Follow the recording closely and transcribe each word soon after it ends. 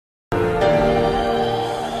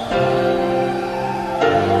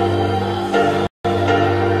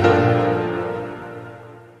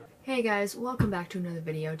Hey guys, welcome back to another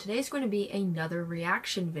video. Today's going to be another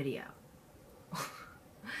reaction video.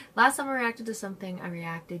 Last time I reacted to something, I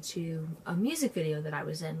reacted to a music video that I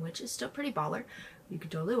was in, which is still pretty baller. You can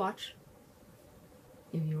totally watch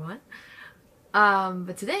if you want.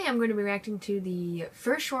 But today I'm going to be reacting to the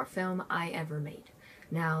first short film I ever made.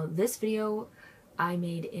 Now, this video I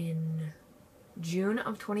made in June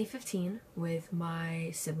of 2015 with my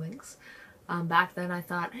siblings. Back then I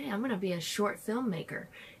thought, hey, I'm going to be a short filmmaker.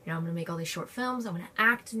 You know, I'm going to make all these short films, I'm going to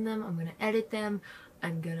act in them, I'm going to edit them,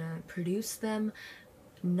 I'm going to produce them.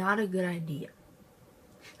 Not a good idea.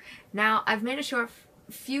 Now, I've made a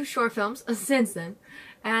few short films since then,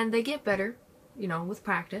 and they get better, you know, with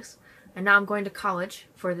practice. And now I'm going to college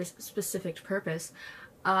for this specific purpose.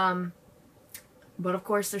 But of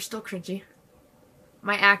course, they're still cringy.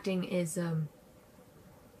 My acting is,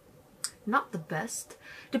 not the best,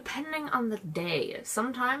 depending on the day.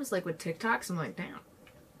 Sometimes, like with TikToks, I'm like, damn,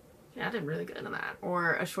 yeah, I did really good in that.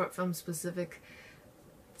 Or a short film specific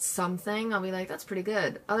something, I'll be like, that's pretty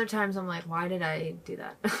good. Other times I'm like, why did I do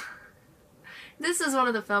that? This is one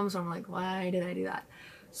of the films where I'm like, why did I do that?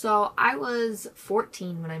 So I was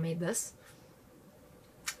 14 when I made this.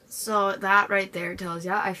 So that right there tells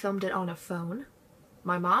ya I filmed it on a phone.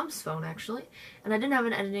 My mom's phone, actually. And I didn't have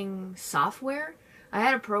an editing software. I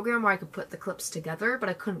had a program where I could put the clips together, but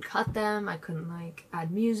I couldn't cut them, I couldn't like add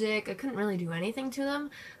music, I couldn't really do anything to them.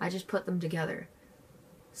 I just put them together.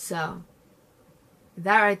 So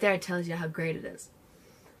that right there tells you how great it is.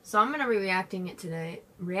 So I'm gonna be reacting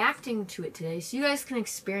to it today, so you guys can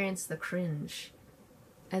experience the cringe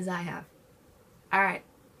as I have. Alright,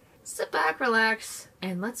 sit back, relax,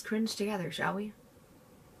 and let's cringe together, shall we?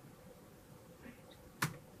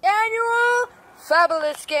 Annual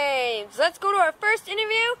Fabulous Games. Let's go to our first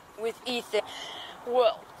interview with Ethan.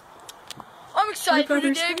 Well, I'm excited for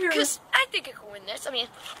today because I think I can win this. I mean,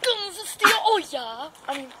 guns of steel. Oh yeah.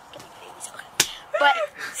 I mean, but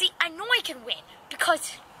see, I know I can win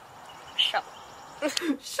because shovel.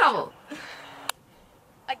 Shovel.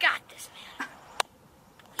 I got this,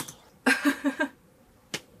 man.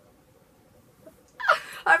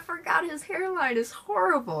 I forgot his hairline is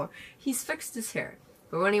horrible. He's fixed his hair.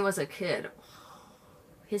 But when he was a kid,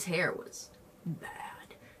 his hair was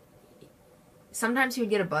bad. Sometimes he would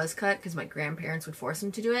get a buzz cut because my grandparents would force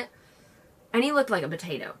him to do it. And he looked like a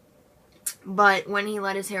potato. But when he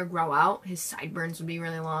let his hair grow out, his sideburns would be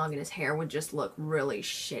really long and his hair would just look really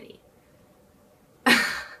shitty.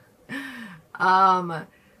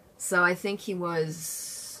 So I think he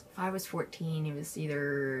was, if I was 14, he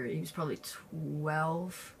was probably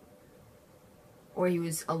 12. Or he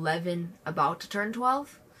was 11, about to turn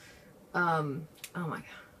 12. Oh my god.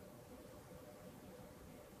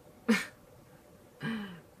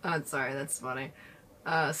 Oh, sorry, that's funny.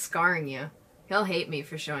 Scarring you. He'll hate me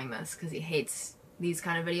for showing this, because he hates these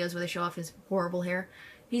kind of videos where they show off his horrible hair.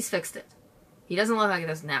 He's fixed it. He doesn't look like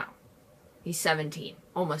this now. He's 17,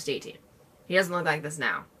 almost 18. He doesn't look like this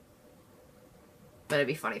now. But it'd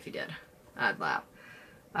be funny if he did. I'd laugh.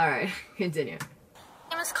 Alright, continue.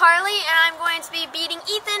 My name is Carly, and I'm going to be beating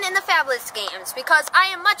Ethan in the Fabulous Games because I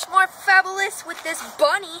am much more fabulous with this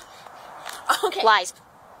bunny. Okay. Lies.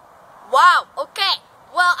 Wow. Okay.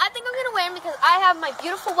 Well, I think I'm gonna win because I have my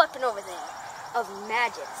beautiful weapon over there of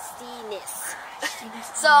majestiness.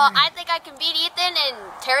 So I think I can beat Ethan and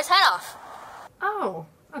tear his head off. Oh,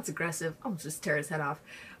 that's aggressive. I'll just tear his head off.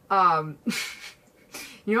 You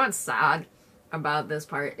know what's sad about this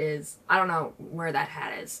part is, I don't know where that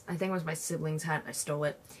hat is. I think it was my sibling's hat and I stole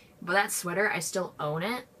it. But that sweater, I still own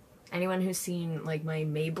it. Anyone who's seen like my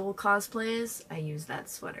Mabel cosplays, I use that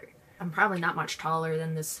sweater. I'm probably not much taller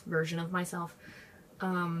than this version of myself.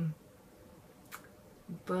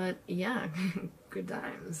 But yeah, good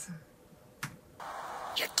times.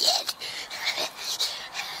 You're dead.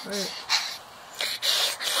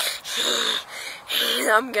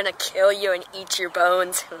 I'm gonna kill you and eat your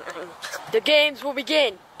bones. The games will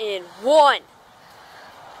begin in 1,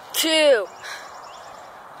 2,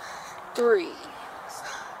 3,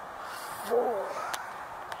 4,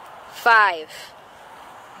 5.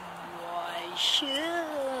 Why should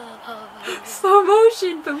Slow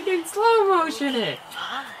motion, but we didn't slow motion it.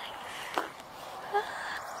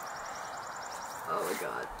 Oh my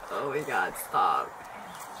god. Oh my god, stop.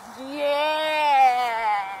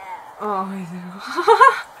 Yeah. Oh my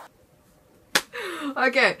god.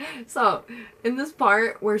 Okay, so in this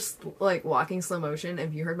part we're like walking slow motion.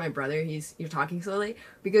 If you heard my brother, you're talking slowly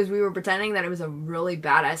because we were pretending that it was a really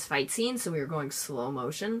badass fight scene, so we were going slow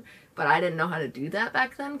motion. But I didn't know how to do that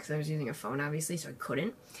back then because I was using a phone, obviously, so I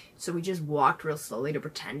couldn't. So we just walked real slowly to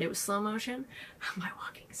pretend it was slow motion. Am I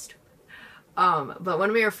walking stupid? But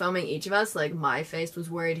when we were filming each of us, like, my face was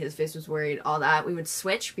worried, his face was worried, all that, we would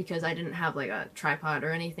switch because I didn't have, like, a tripod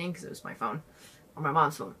or anything because it was my phone, or my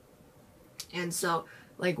mom's phone. And so,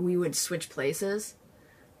 like, we would switch places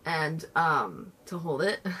and, to hold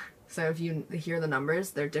it. So if you hear the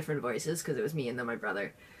numbers, they're different voices because it was me and then my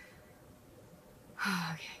brother.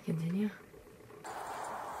 Okay, continue.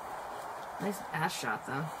 Nice ass shot,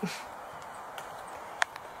 though.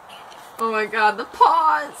 Oh my god, the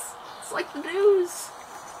pause! It's like the news.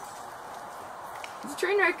 It's a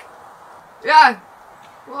train wreck. Yeah!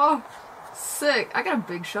 Whoa. Sick. I got a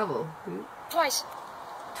big shovel. Dude. Twice.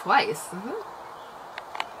 Twice?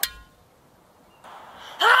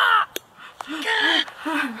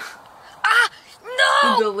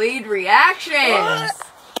 No! Delayed reactions!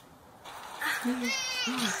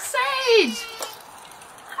 Sage!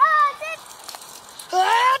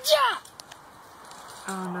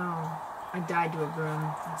 Oh no. I died to a broom.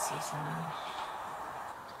 That's so sad.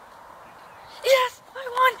 Yes! I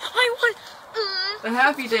won! The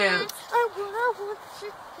happy dance. I won!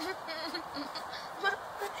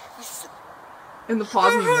 And the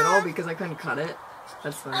pause in the middle because I couldn't cut it.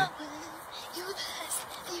 That's funny.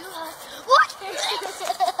 What?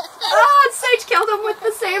 Oh, Sage killed him with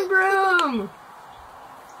the same broom!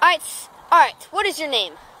 Alright, what is your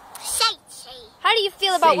name? Sage. How do you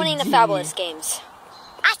feel about winning the Sagey. Fabulous Games?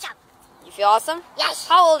 Awesome. You feel awesome? Yes.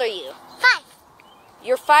 How old are you? 5.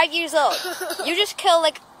 You're 5 years old. You just killed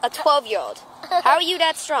like a 12-year-old. How are you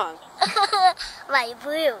that strong? My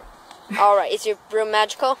broom. Alright, is your broom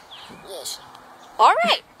magical? Yes.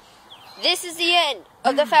 Alright. This is the end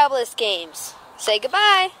of the Fabulous Games. Say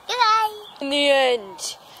goodbye. Goodbye. In the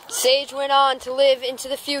end, Sage went on to live into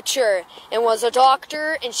the future and was a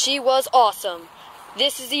doctor, and she was awesome.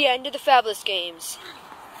 This is the end of the Fabulous Games.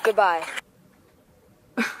 Goodbye.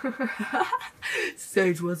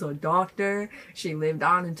 Sage was a doctor, she lived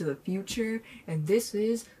on into the future, and this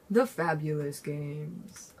is the Fabulous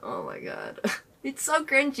Games. Oh my god. It's so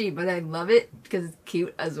cringy, but I love it because it's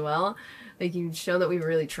cute as well. Like, you show that we were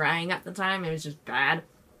really trying at the time, it was just bad.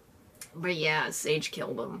 But yeah, Sage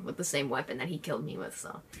killed him with the same weapon that he killed me with,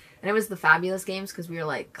 so. And it was the Fabulous Games because we were,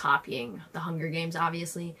 like, copying the Hunger Games,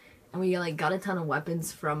 obviously. And we, like, got a ton of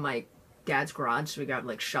weapons from my dad's garage, so we got,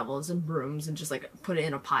 like, shovels and brooms and just, like, put it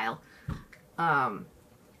in a pile. Yeah,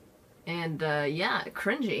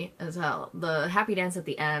 cringy as hell. The happy dance at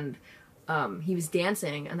the end, he was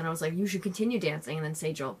dancing, and then I was like, you should continue dancing, and then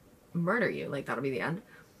Sage will murder you. Like, that'll be the end.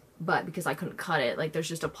 But because I couldn't cut it, like, there's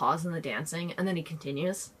just a pause in the dancing, and then he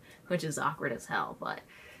continues, which is awkward as hell, but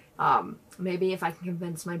maybe if I can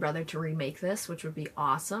convince my brother to remake this, which would be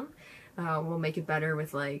awesome, we'll make it better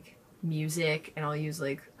with, like, music, and I'll use,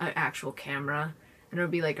 like, an actual camera, and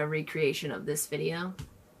it'll be, like, a recreation of this video.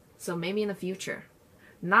 So maybe in the future.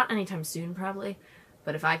 Not anytime soon, probably,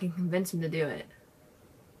 but if I can convince him to do it,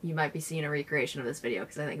 you might be seeing a recreation of this video,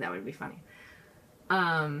 because I think that would be funny.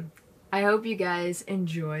 I hope you guys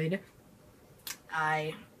enjoyed.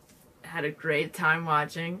 I had a great time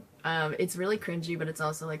watching. It's really cringy, but it's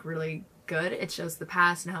also, like, really good. It shows the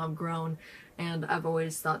past and how I've grown, and I've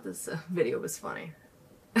always thought this video was funny.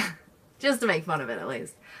 Just to make fun of it, at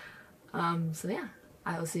least. So yeah,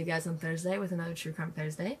 I will see you guys on Thursday with another True Crime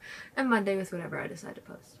Thursday, and Monday with whatever I decide to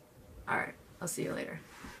post. Alright, I'll see you later.